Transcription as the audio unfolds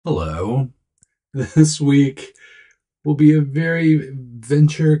Hello. This week will be a very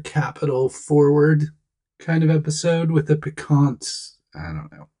venture capital forward kind of episode with a piquant. I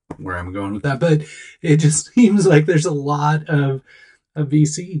don't know where I'm going with that, but it just seems like there's a lot of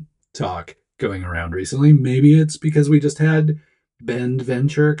VC talk going around recently. Maybe it's because we just had Bend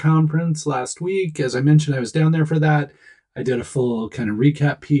Venture Conference last week. As I mentioned, I was down there for that. I did a full kind of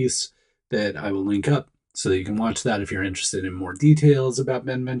recap piece that I will link up so that you can watch that if you're interested in more details about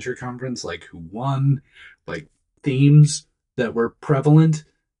Bend Venture Conference, like who won, like themes that were prevalent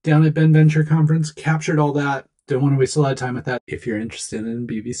down at Bend Venture Conference. Captured all that. Don't want to waste a lot of time with that. If you're interested in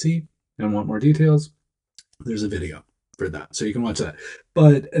BVC and want more details, there's a video for that, so you can watch that.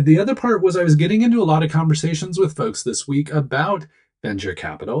 But the other part was I was getting into a lot of conversations with folks this week about venture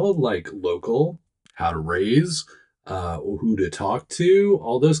capital, like local, how to raise, who to talk to,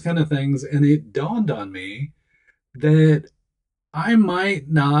 all those kind of things. And it dawned on me that I might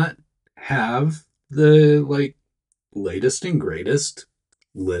not have the latest and greatest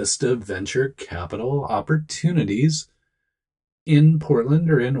list of venture capital opportunities in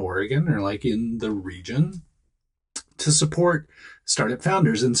Portland or in Oregon or like in the region to support startup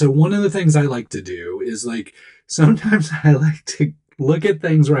founders. And so one of the things I like to do is like sometimes I like to look at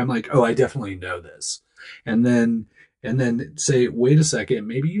things where I'm like, oh, I definitely know this. And then say, wait a second,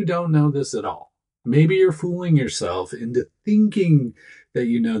 maybe you don't know this at all. Maybe you're fooling yourself into thinking that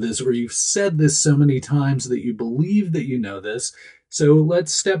you know this, or you've said this so many times that you believe that you know this. So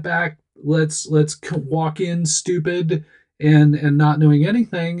let's step back. Let's walk in stupid and not knowing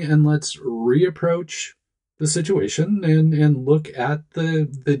anything, and let's reapproach the situation and look at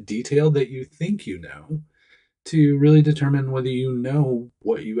the detail that you think you know to really determine whether you know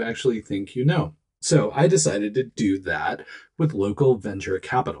what you actually think you know. So I decided to do that with local venture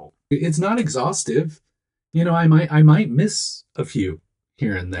capital. It's not exhaustive. I might miss a few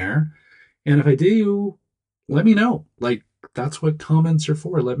here and there. And if I do, let me know. Like, that's what comments are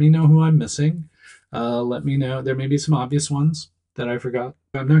for. Let me know who I'm missing. Let me know. There may be some obvious ones that I forgot.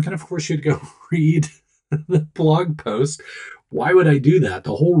 I'm not going to force you to go read the blog post. Why would I do that?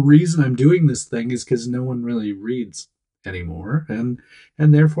 The whole reason I'm doing this thing is because no one really reads anymore. And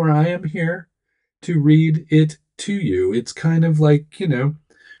therefore I am here to read it to you. It's kind of like,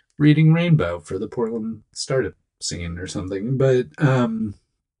 reading Rainbow for the Portland startup scene or something. But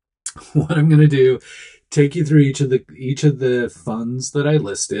what I'm going to do, take you through each of the funds that I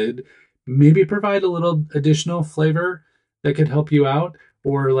listed, maybe provide a little additional flavor that could help you out,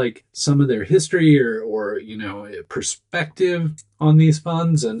 or like some of their history or perspective on these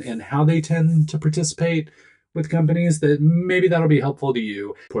funds and how they tend to participate with companies that maybe that'll be helpful to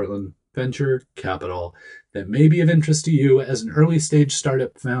you. Portland venture capital that may be of interest to you as an early stage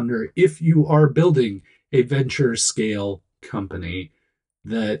startup founder if you are building a venture scale company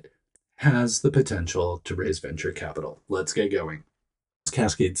that has the potential to raise venture capital. Let's get going.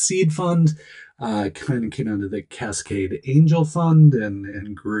 Cascade Seed Fund kind of came out of the Cascade Angel Fund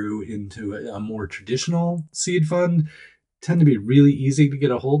and grew into a more traditional seed fund. Tend to be really easy to get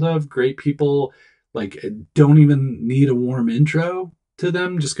a hold of. Great people, like, don't even need a warm intro to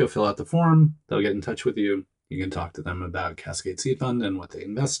them. Just go fill out the form. They'll get in touch with you. You can talk to them about Cascade Seed Fund and what they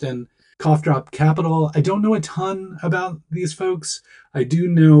invest in. Cough Drop Capital. I don't know a ton about these folks. I do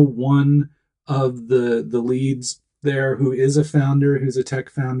know one of the leads there who is a founder, who's a tech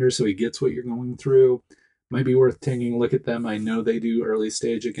founder, so he gets what you're going through. Might be worth taking a look at them. I know they do early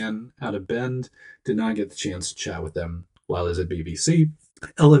stage again out of Bend. Did not get the chance to chat with them while I was at BBC.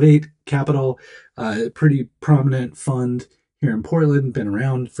 Elevate Capital, pretty prominent fund here in Portland, been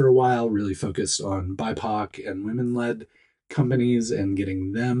around for a while, really focused on BIPOC and women-led companies and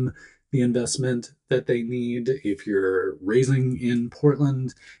getting them the investment that they need. If you're raising in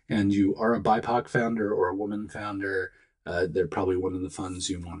Portland and you are a BIPOC founder or a woman founder, they're probably one of the funds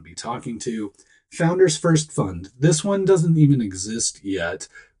you want to be talking to. Founders First Fund. This one doesn't even exist yet,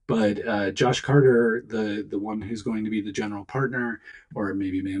 but Josh Carter, the one who's going to be the general partner or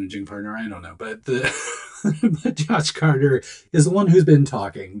maybe managing partner, I don't know, but but Josh Carter is the one who's been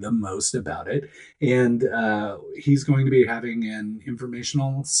talking the most about it. And he's going to be having an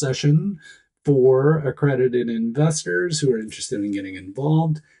informational session for accredited investors who are interested in getting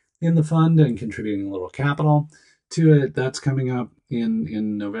involved in the fund and contributing a little capital to it. That's coming up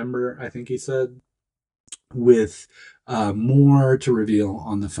in November, I think he said, with more to reveal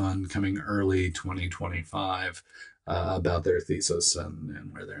on the fund coming early 2025. About their thesis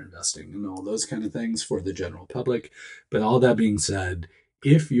and where they're investing and all those kind of things for the general public. But all that being said,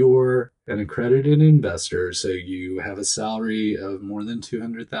 if you're an accredited investor, so you have a salary of more than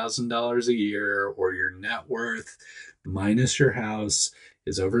 $200,000 a year, or your net worth minus your house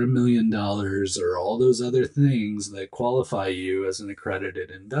is over $1 million or all those other things that qualify you as an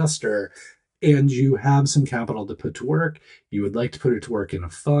accredited investor, and you have some capital to put to work, you would like to put it to work in a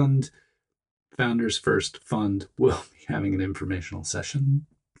fund, Founders First Fund will be having an informational session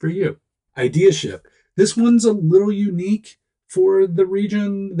for you. Ideaship. This one's a little unique for the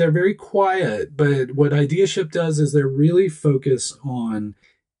region. They're very quiet, but what Ideaship does is they're really focused on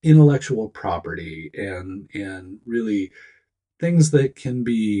intellectual property and really things that can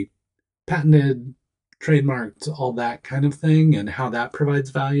be patented, trademarked, all that kind of thing, and how that provides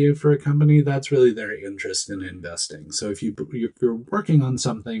value for a company. That's really their interest in investing. So if you're working on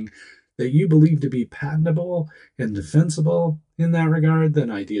something that you believe to be patentable and defensible in that regard, then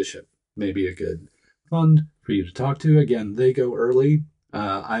Ideaship may be a good fund for you to talk to. Again, they go early.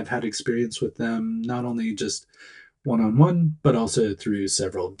 I've had experience with them, not only just one-on-one, but also through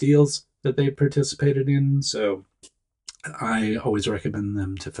several deals that they participated in. So I always recommend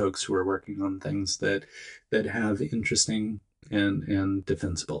them to folks who are working on things that have interesting and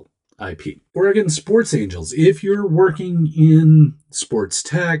defensible IP. Oregon Sports Angels. If you're working in sports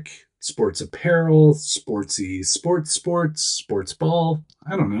tech, sports apparel, sports ball,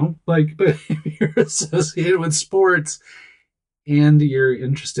 I don't know, but if you're associated with sports and you're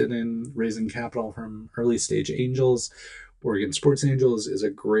interested in raising capital from early stage angels, Oregon Sports Angels is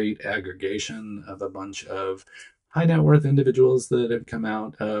a great aggregation of a bunch of high net worth individuals that have come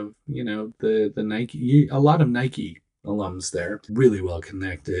out of, the Nike, a lot of Nike alums there. Really well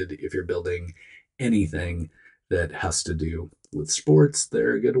connected. If you're building anything that has to do with sports,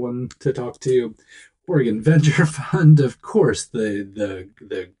 they're a good one to talk to. Oregon Venture Fund, of course, the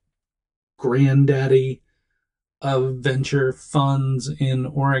granddaddy of venture funds in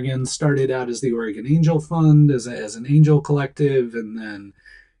Oregon, started out as the Oregon Angel Fund as an angel collective, and then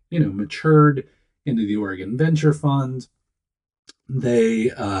matured into the Oregon Venture Fund. They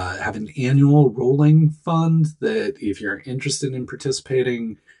have an annual rolling fund that if you're interested in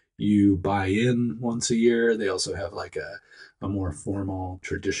participating, you buy in once a year. They also have like a more formal,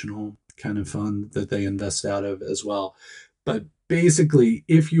 traditional kind of fund that they invest out of as well. But basically,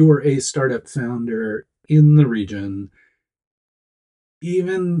 if you're a startup founder in the region,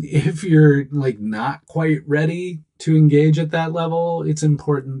 even if you're like not quite ready to engage at that level, it's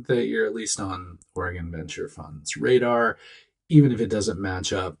important that you're at least on Oregon Venture Fund's radar, even if it doesn't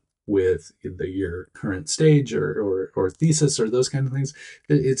match up with your current stage or thesis or those kind of things.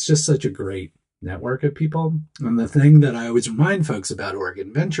 It's just such a great network of people. And the thing that I always remind folks about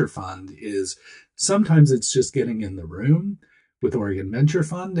Oregon Venture Fund is sometimes it's just getting in the room with Oregon Venture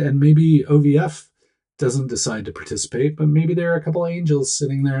Fund, and maybe OVF doesn't decide to participate, but maybe there are a couple of angels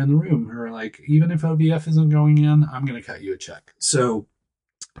sitting there in the room who are like, even if OVF isn't going in, I'm going to cut you a check. So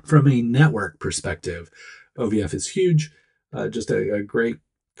from a network perspective, OVF is huge, just a great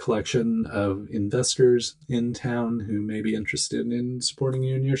collection of investors in town who may be interested in supporting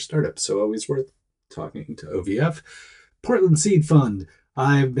you in your startup. So always worth talking to OVF. Portland Seed Fund.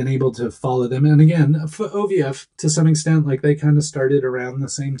 I've been able to follow them. And again, for OVF, to some extent, like they kind of started around the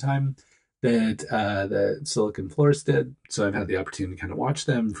same time that Silicon Florist did. So I've had the opportunity to kind of watch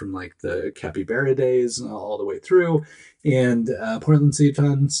them from like the Capybara days all the way through. And Portland Seed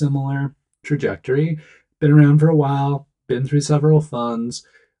Fund, similar trajectory. Been around for a while, been through several funds.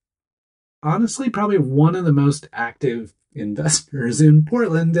 Honestly, probably one of the most active investors in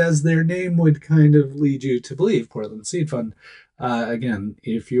Portland, as their name would kind of lead you to believe, Portland Seed Fund. Again,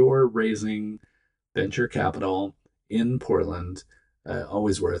 if you're raising venture capital in Portland,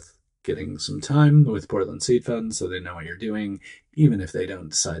 always worth getting some time with Portland Seed Fund so they know what you're doing. Even if they don't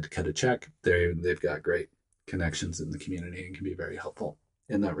decide to cut a check, they've got great connections in the community and can be very helpful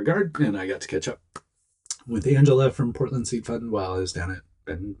in that regard. And I got to catch up with Angela from Portland Seed Fund while I was down at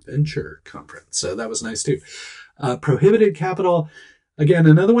Venture Conference. So that was nice too. Prohibited Capital, again,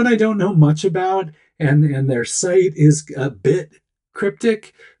 another one I don't know much about, and their site is a bit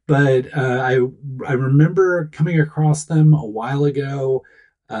cryptic, but I remember coming across them a while ago.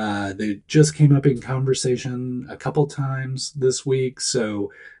 They just came up in conversation a couple times this week,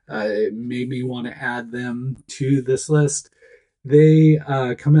 so it made me want to add them to this list. They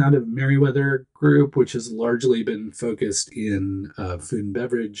come out of Merriweather Group, which has largely been focused in food and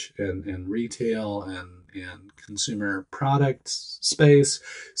beverage and retail and consumer products space.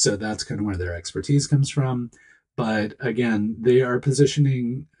 So that's kind of where their expertise comes from. But again, they are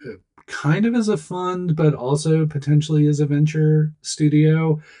positioning kind of as a fund, but also potentially as a venture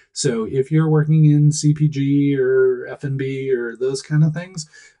studio. So if you're working in CPG or F&B or those kind of things,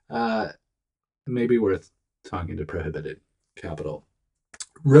 it may be worth talking to Prohibited Capital.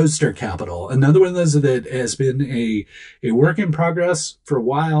 Roadster Capital, another one of those that has been a work in progress for a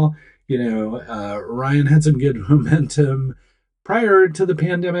while. Ryan had some good momentum prior to the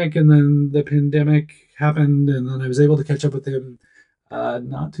pandemic, and then the pandemic happened, and then I was able to catch up with him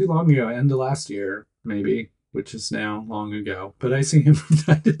not too long ago, end of last year, maybe, which is now long ago. But I see him from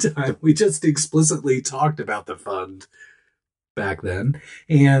time to time. We just explicitly talked about the fund back then,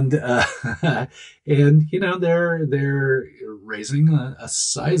 and they're raising a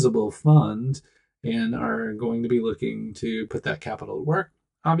sizable fund and are going to be looking to put that capital to work.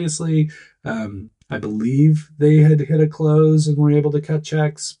 Obviously, I believe they had hit a close and were able to cut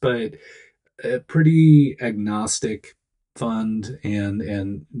checks, but a pretty agnostic fund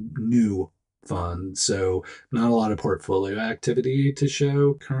and new fund. So not a lot of portfolio activity to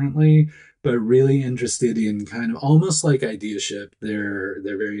show currently, but really interested in kind of almost like ideaship. They're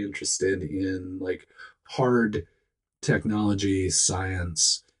very interested in like hard technology,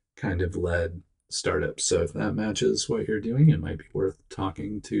 science kind of led startups. So if that matches what you're doing, it might be worth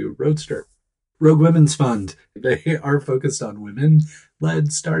talking to Roadster. Rogue Women's Fund. They are focused on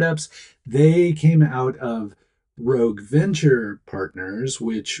women-led startups. They came out of Rogue Venture Partners,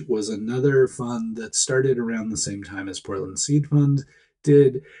 which was another fund that started around the same time as Portland Seed Fund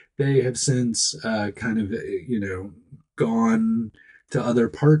did. They have since gone to other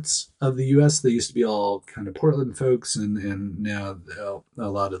parts of the U.S. They used to be all kind of Portland folks, and now a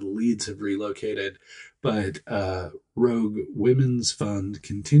lot of the leads have relocated. But Rogue Women's Fund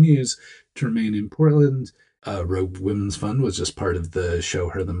continues to remain in Portland. Rogue Women's Fund was just part of the Show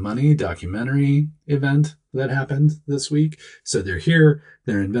Her the Money documentary event that happened this week. So they're here,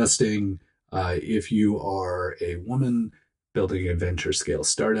 they're investing. If you are a woman building a venture scale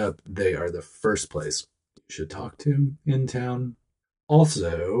startup, they are the first place you should talk to in town.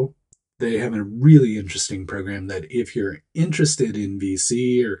 Also, they have a really interesting program that if you're interested in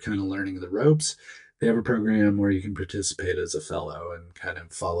VC or kind of learning the ropes, they have a program where you can participate as a fellow and kind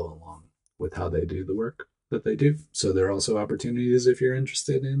of follow along with how they do the work that they do. So there are also opportunities if you're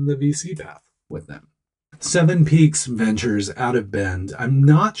interested in the VC path with them. Seven Peaks Ventures out of Bend. I'm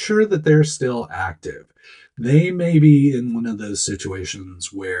not sure that they're still active. They may be in one of those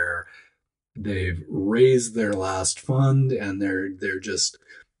situations where they've raised their last fund and they're just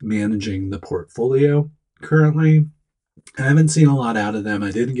managing the portfolio currently. I haven't seen a lot out of them.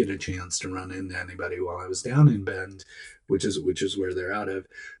 I didn't get a chance to run into anybody while I was down in Bend, which is where they're out of.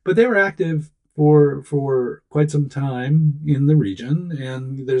 But they were active for quite some time in the region,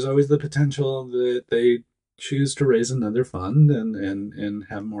 and there's always the potential that they choose to raise another fund and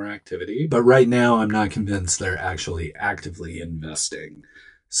have more activity. But right now, I'm not convinced they're actually actively investing.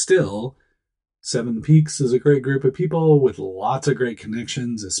 Still, Seven Peaks is a great group of people with lots of great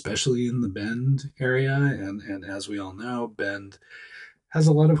connections, especially in the Bend area. And as we all know, Bend has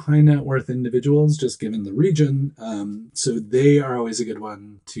a lot of high net worth individuals, just given the region. So they are always a good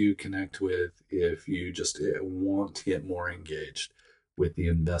one to connect with if you just want to get more engaged with the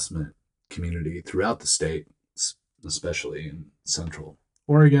investment community throughout the state, especially in Central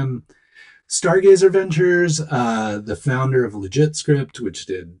Oregon. Stargazer Ventures, the founder of Legit Script, which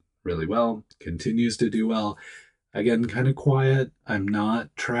did really well, continues to do well. Again, kind of quiet. I'm not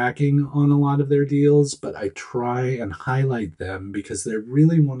tracking on a lot of their deals, but I try and highlight them because they're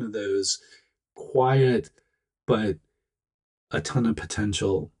really one of those quiet, but a ton of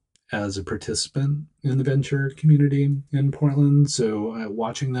potential as a participant in the venture community in Portland. So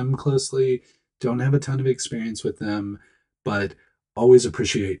watching them closely, don't have a ton of experience with them, but always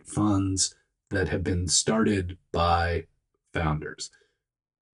appreciate funds that have been started by founders,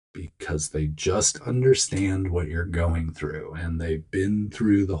 because they just understand what you're going through and they've been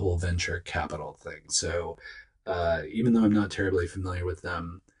through the whole venture capital thing. So even though I'm not terribly familiar with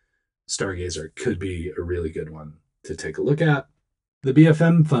them, Stargazer could be a really good one to take a look at. The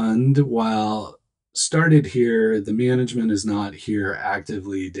BFM fund, while started here, the management is not here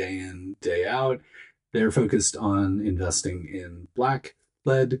actively day in, day out. They're focused on investing in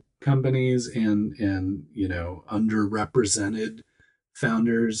Black-led companies and underrepresented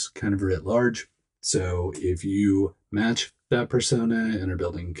founders kind of writ large. So if you match that persona and are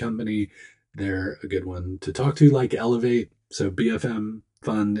building a company, they're a good one to talk to, like Elevate. So BFM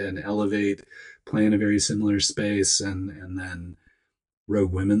Fund and Elevate play in a very similar space, and then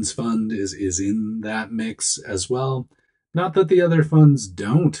Rogue Women's Fund is in that mix as well. Not that the other funds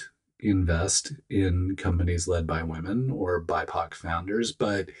don't invest in companies led by women or BIPOC founders,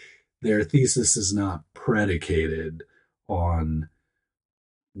 but their thesis is not predicated on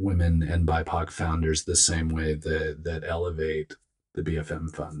women and BIPOC founders the same way that Elevate, the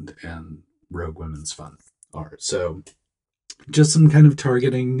BFM Fund, and Rogue Women's Fund are. So Just some kind of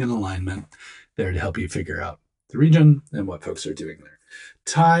targeting and alignment there to help you figure out the region and what folks are doing there.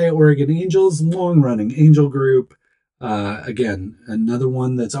 TIE Oregon Angels, long-running angel group. Again, another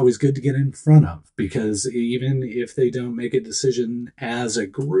one that's always good to get in front of, because even if they don't make a decision as a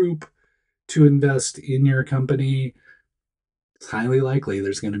group to invest in your company, it's highly likely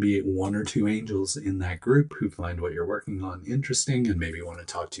there's going to be one or two angels in that group who find what you're working on interesting and maybe want to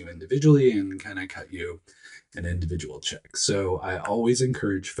talk to you individually and kind of cut you an individual check. So I always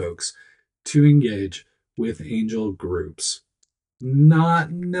encourage folks to engage with angel groups,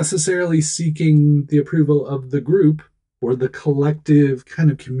 not necessarily seeking the approval of the group or the collective kind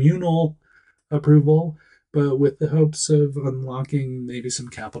of communal approval, but with the hopes of unlocking maybe some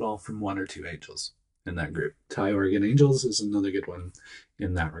capital from one or two angels in that group. TIE Oregon Angels is another good one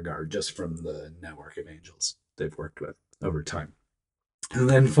in that regard, just from the network of angels they've worked with over time. And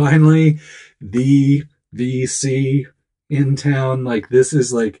then finally, the VC in town. Like, this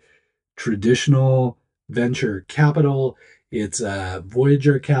is like traditional venture capital. It's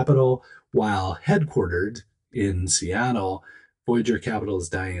Voyager Capital, while headquartered in Seattle. Voyager Capital's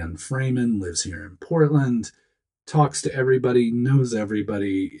Diane Freeman, lives here in Portland, talks to everybody, knows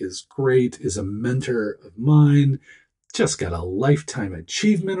everybody, is great, is a mentor of mine, just got a Lifetime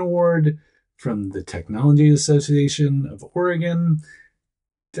Achievement Award from the Technology Association of Oregon.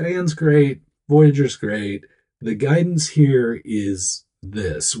 Diane's great, Voyager's great. The guidance here is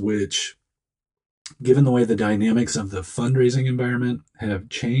this, which, given the way the dynamics of the fundraising environment have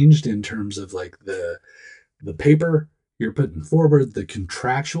changed in terms of like the paper you're putting forward, the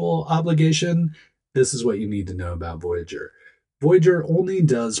contractual obligation, this is what you need to know about Voyager. Voyager only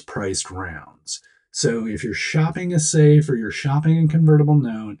does priced rounds. So if you're shopping a safe or you're shopping a convertible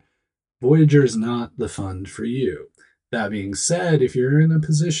note, Voyager is not the fund for you. That being said, if you're in a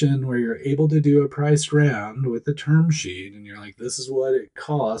position where you're able to do a priced round with a term sheet and you're like, this is what it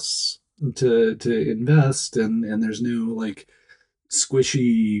costs to invest, and there's no like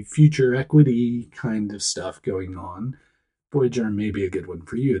squishy future equity kind of stuff going on, Voyager may be a good one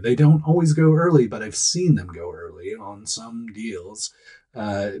for you. They don't always go early, but I've seen them go early on some deals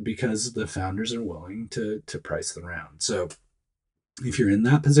because the founders are willing to price the round. So if you're in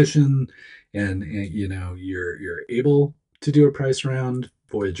that position and you know you're able to do a price round,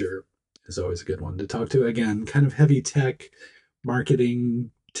 Voyager is always a good one to talk to. Again, kind of heavy tech,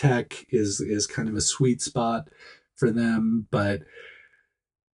 marketing tech is kind of a sweet spot for them. But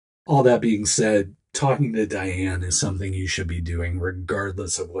all that being said, talking to Diane is something you should be doing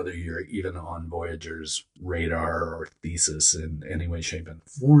regardless of whether you're even on Voyager's radar or thesis in any way, shape, and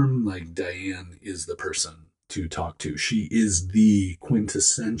form. Like, Diane is the person to talk to. She is the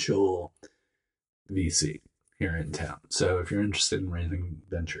quintessential VC here in town. So if you're interested in raising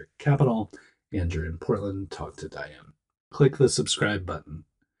venture capital and you're in Portland, talk to Diane. Click the subscribe button.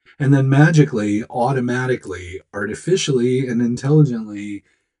 And then magically, automatically, artificially, and intelligently,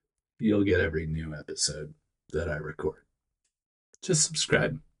 you'll get every new episode that I record. Just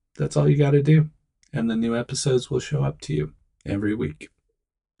subscribe. That's all you got to do. And the new episodes will show up to you every week.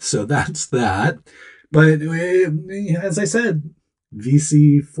 So that's that. But as I said,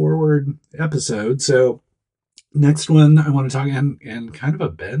 VC forward episode. So next one I want to talk and kind of a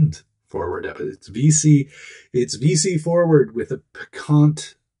bend forward episode. It's VC forward with a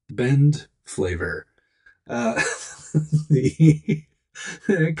piquant bend flavor.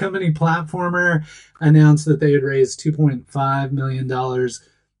 The company Platformr announced that they had raised $2.5 million.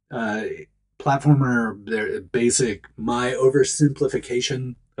 Platformr, their basic, my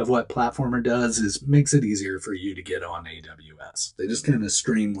oversimplification of what Platformr does is makes it easier for you to get on AWS. They just kind of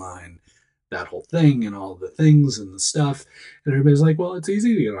streamline that whole thing and all the things and the stuff. And everybody's like, well, it's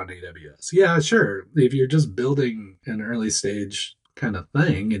easy to get on AWS. Yeah, sure. If you're just building an early stage kind of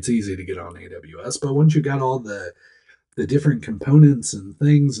thing, it's easy to get on AWS. But once you got all the different components and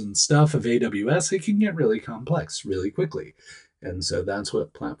things and stuff of AWS, it can get really complex really quickly. And so that's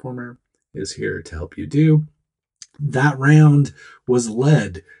what Platformr is here to help you do. That round was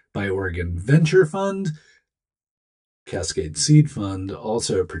led by Oregon Venture Fund. Cascade Seed Fund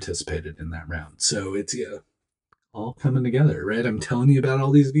also participated in that round. So it's all coming together, right? I'm telling you about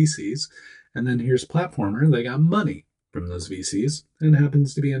all these VCs. And then here's Platformr. They got money from those VCs and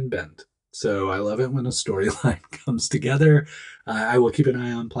happens to be in Bend. So I love it when a storyline comes together. I will keep an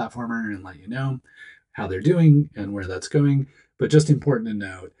eye on Platformr and let you know how they're doing and where that's going. But just important to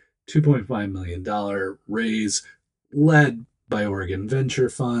note, $2.5 million raise led by Oregon Venture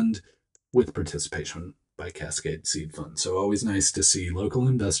Fund with participation by Cascade Seed Fund. So always nice to see local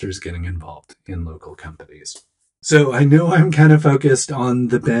investors getting involved in local companies. So I know I'm kind of focused on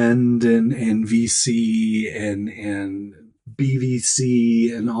the Bend and VC and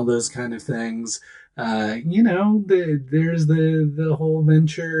BVC and all those kind of things. There's the whole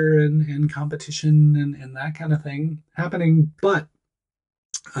venture and competition and that kind of thing happening. But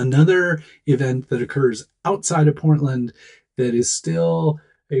another event that occurs outside of Portland that is still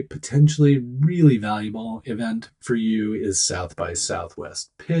a potentially really valuable event for you is South by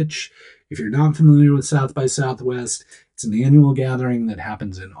Southwest Pitch. If you're not familiar with South by Southwest, it's an annual gathering that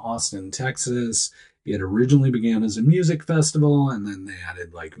happens in Austin, Texas. It originally began as a music festival, and then they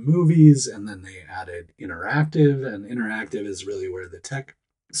added like movies, and then they added interactive, and interactive is really where the tech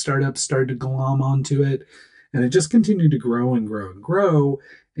startups started to glom onto it. And it just continued to grow and grow and grow.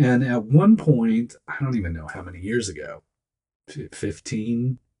 And at one point, I don't even know how many years ago,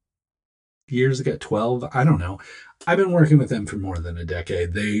 15 years ago, 12, I don't know. I've been working with them for more than a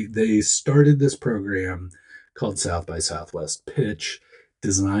decade. They started this program called South by Southwest Pitch,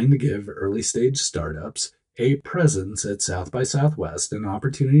 designed to give early stage startups a presence at South by Southwest, an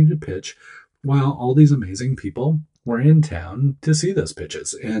opportunity to pitch while all these amazing people were in town to see those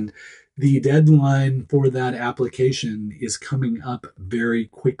pitches. And the deadline for that application is coming up very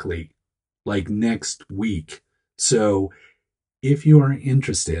quickly, like next week. So if you are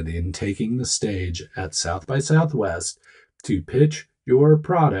interested in taking the stage at South by Southwest to pitch your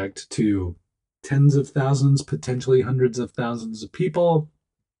product to tens of thousands, potentially hundreds of thousands of people,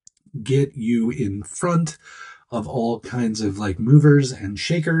 get you in front of all kinds of like movers and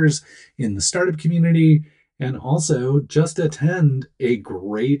shakers in the startup community, and also just attend a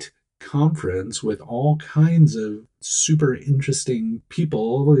great conference with all kinds of super interesting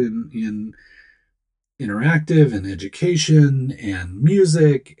people in interactive and education and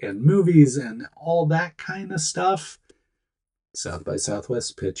music and movies and all that kind of stuff. South by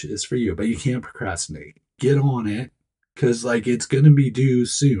Southwest Pitch is for you, but you can't procrastinate. Get on it, because like it's going to be due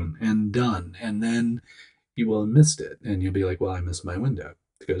soon and done, and then you will have missed it, and you'll be like, well, I missed my window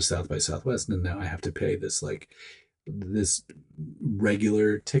to go to South by Southwest, and now I have to pay this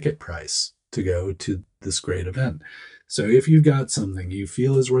regular ticket price to go to this great event. So if you've got something you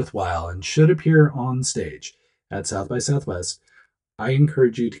feel is worthwhile and should appear on stage at South by Southwest, I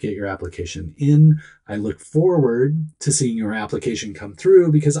encourage you to get your application in. I look forward to seeing your application come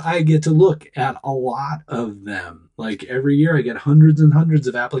through because I get to look at a lot of them. Like every year I get hundreds and hundreds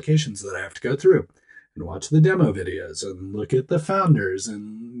of applications that I have to go through and watch the demo videos and look at the founders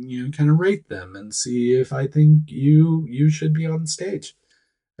and, kind of rate them and see if I think you should be on stage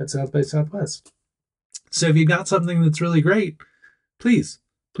at South by Southwest. So if you've got something that's really great, please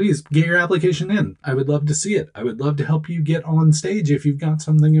get your application in. I would love to see it. I would love to help you get on stage if you've got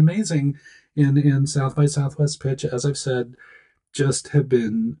something amazing. In South by Southwest Pitch, as I've said, just have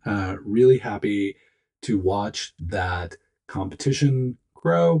been really happy to watch that competition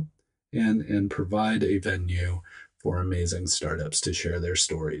grow and provide a venue for amazing startups to share their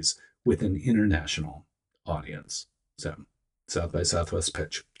stories with an international audience. So South by Southwest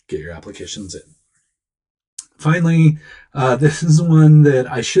Pitch, get your applications in. Finally, this is one that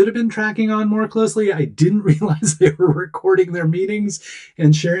I should have been tracking on more closely. I didn't realize they were recording their meetings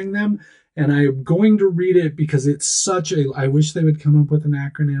and sharing them. And I'm going to read it because it's I wish they would come up with an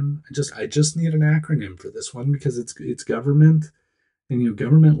acronym. I just need an acronym for this one because it's government. And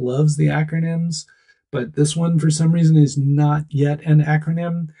government loves the acronyms. But this one, for some reason, is not yet an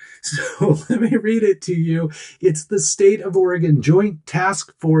acronym. So let me read it to you. It's the State of Oregon Joint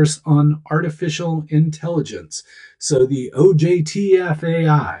Task Force on Artificial Intelligence. So the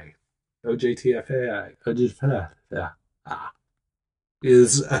OJTFAI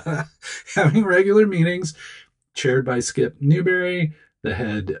is having regular meetings chaired by Skip Newberry, the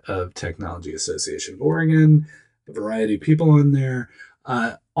head of Technology Association of Oregon, a variety of people on there.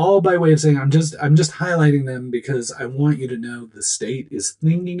 All by way of saying, I'm just highlighting them because I want you to know the state is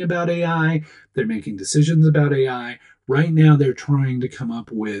thinking about AI. They're making decisions about AI. Right now, they're trying to come up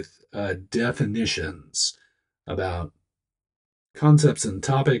with definitions about concepts and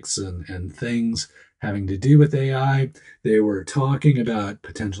topics and things having to do with AI. They were talking about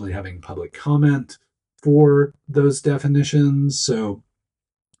potentially having public comment for those definitions. So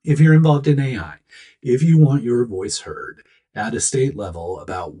if you're involved in AI, if you want your voice heard at a state level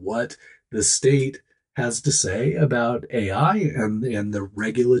about what the state has to say about AI and the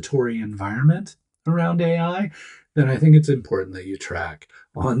regulatory environment around AI, then I think it's important that you track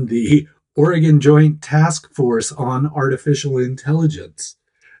on the Oregon Joint Task Force on Artificial Intelligence.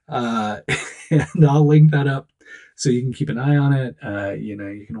 And I'll link that up so you can keep an eye on it.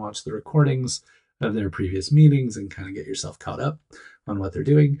 You can watch the recordings of their previous meetings and kind of get yourself caught up on what they're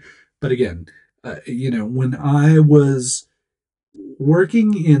doing. But again, when I was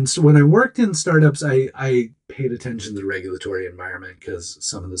when I worked in startups, I paid attention to the regulatory environment because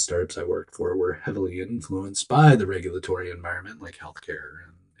some of the startups I worked for were heavily influenced by the regulatory environment, like healthcare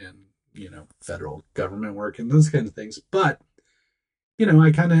and federal government work and those kind of things. But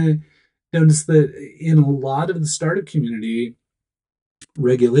I kind of noticed that in a lot of the startup community,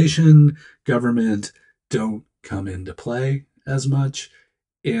 regulation, government don't come into play as much.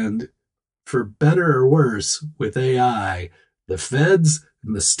 And for better or worse, with AI, the feds,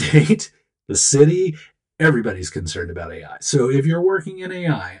 the state, the city, everybody's concerned about AI. So if you're working in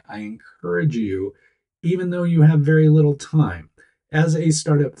AI, I encourage you, even though you have very little time, as a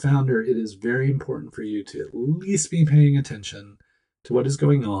startup founder, it is very important for you to at least be paying attention to what is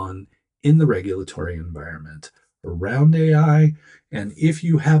going on in the regulatory environment around AI. And if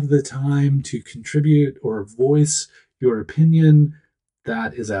you have the time to contribute or voice your opinion,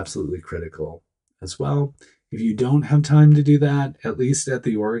 that is absolutely critical as well. If you don't have time to do that, at least at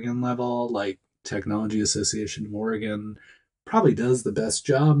the Oregon level, like Technology Association of Oregon probably does the best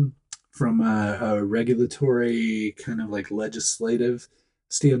job from a regulatory kind of like legislative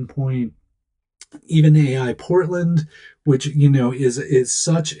standpoint. Even AI Portland, which is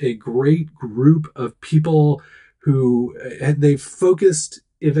such a great group of people who they've focused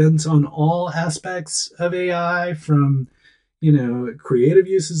events on all aspects of AI, from creative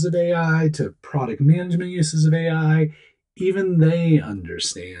uses of AI to product management uses of AI. Even they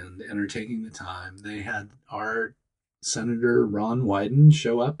understand and are taking the time. They had our Senator Ron Wyden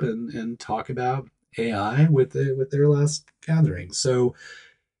show up and talk about AI with their last gathering. So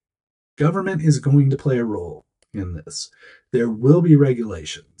government is going to play a role in this. There will be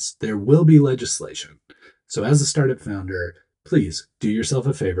regulations. There will be legislation. So as a startup founder, please do yourself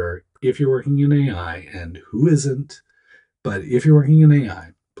a favor. If you're working in AI, and who isn't, but if you're working in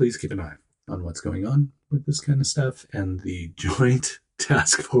AI, please keep an eye on what's going on with this kind of stuff. And the Joint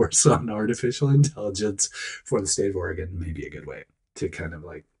Task Force on Artificial Intelligence for the state of Oregon may be a good way to kind of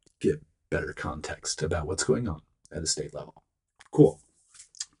like get better context about what's going on at a state level. Cool.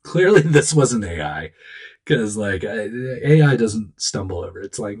 Clearly this wasn't AI, because like AI doesn't stumble over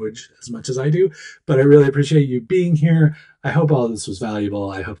its language as much as I do, but I really appreciate you being here. I hope all of this was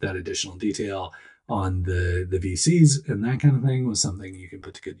valuable. I hope that additional detail on the VCs and that kind of thing was something you can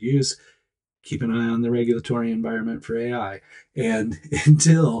put to good use. Keep an eye on the regulatory environment for AI. And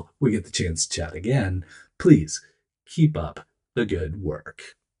until we get the chance to chat again, please keep up the good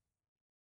work.